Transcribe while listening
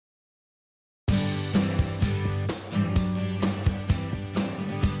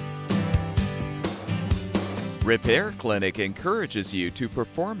Repair Clinic encourages you to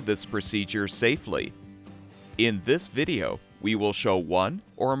perform this procedure safely. In this video, we will show one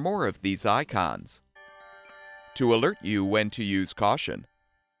or more of these icons to alert you when to use caution.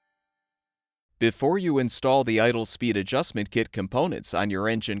 Before you install the idle speed adjustment kit components on your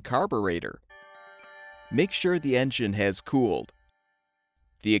engine carburetor, make sure the engine has cooled.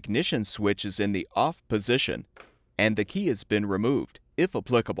 The ignition switch is in the off position and the key has been removed, if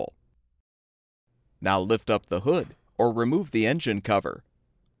applicable. Now lift up the hood or remove the engine cover.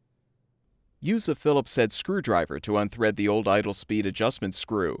 Use a Phillips head screwdriver to unthread the old idle speed adjustment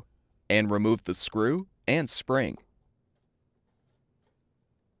screw and remove the screw and spring.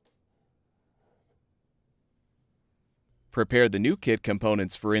 Prepare the new kit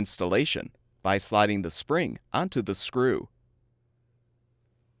components for installation by sliding the spring onto the screw.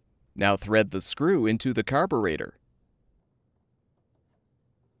 Now thread the screw into the carburetor.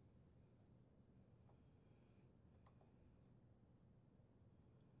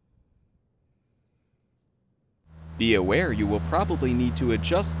 Be aware you will probably need to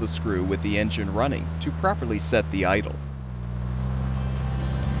adjust the screw with the engine running to properly set the idle.